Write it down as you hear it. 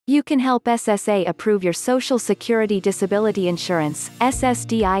You can help SSA approve your Social Security Disability Insurance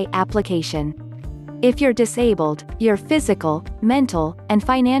 (SSDI) application. If you're disabled, your physical, mental, and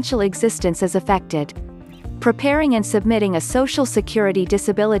financial existence is affected. Preparing and submitting a Social Security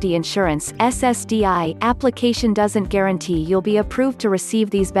Disability Insurance (SSDI) application doesn't guarantee you'll be approved to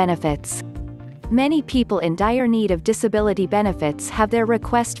receive these benefits. Many people in dire need of disability benefits have their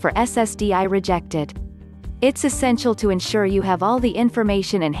request for SSDI rejected. It's essential to ensure you have all the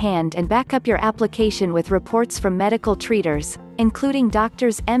information in hand and back up your application with reports from medical treaters, including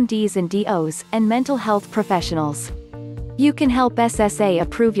doctors, MDs and DOs, and mental health professionals. You can help SSA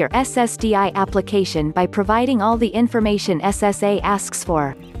approve your SSDI application by providing all the information SSA asks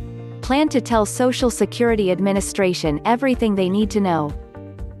for. Plan to tell Social Security Administration everything they need to know.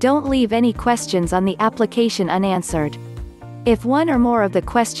 Don't leave any questions on the application unanswered. If one or more of the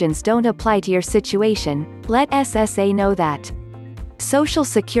questions don't apply to your situation, let SSA know that. Social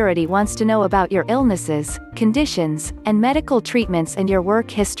Security wants to know about your illnesses, conditions, and medical treatments and your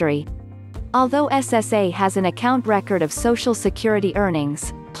work history. Although SSA has an account record of Social Security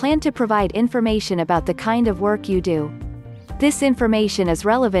earnings, plan to provide information about the kind of work you do. This information is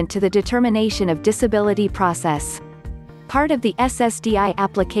relevant to the determination of disability process. Part of the SSDI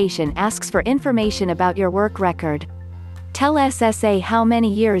application asks for information about your work record. Tell SSA how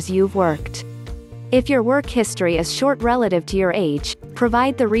many years you've worked. If your work history is short relative to your age,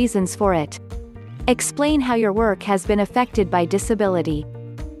 provide the reasons for it. Explain how your work has been affected by disability.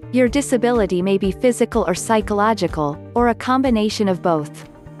 Your disability may be physical or psychological, or a combination of both.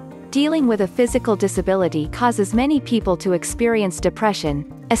 Dealing with a physical disability causes many people to experience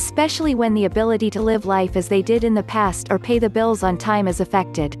depression, especially when the ability to live life as they did in the past or pay the bills on time is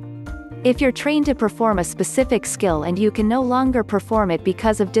affected. If you're trained to perform a specific skill and you can no longer perform it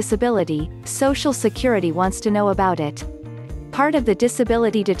because of disability, Social Security wants to know about it. Part of the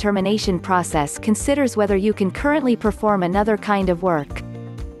disability determination process considers whether you can currently perform another kind of work.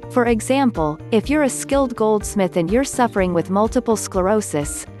 For example, if you're a skilled goldsmith and you're suffering with multiple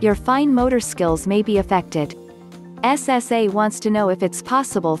sclerosis, your fine motor skills may be affected. SSA wants to know if it's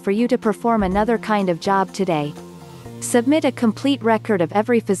possible for you to perform another kind of job today. Submit a complete record of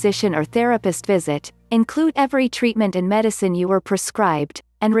every physician or therapist visit, include every treatment and medicine you were prescribed,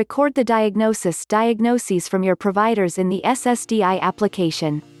 and record the diagnoses from your providers in the SSDI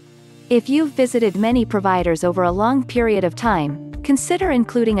application. If you've visited many providers over a long period of time, consider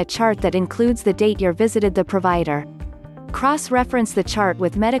including a chart that includes the date you visited the provider. Cross-reference the chart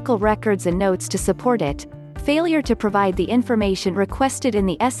with medical records and notes to support it. Failure to provide the information requested in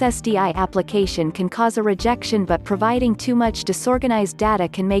the SSDI application can cause a rejection, but providing too much disorganized data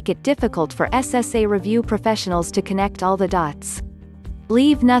can make it difficult for SSA review professionals to connect all the dots.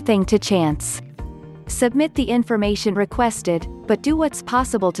 Leave nothing to chance. Submit the information requested, but do what's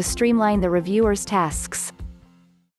possible to streamline the reviewer's tasks.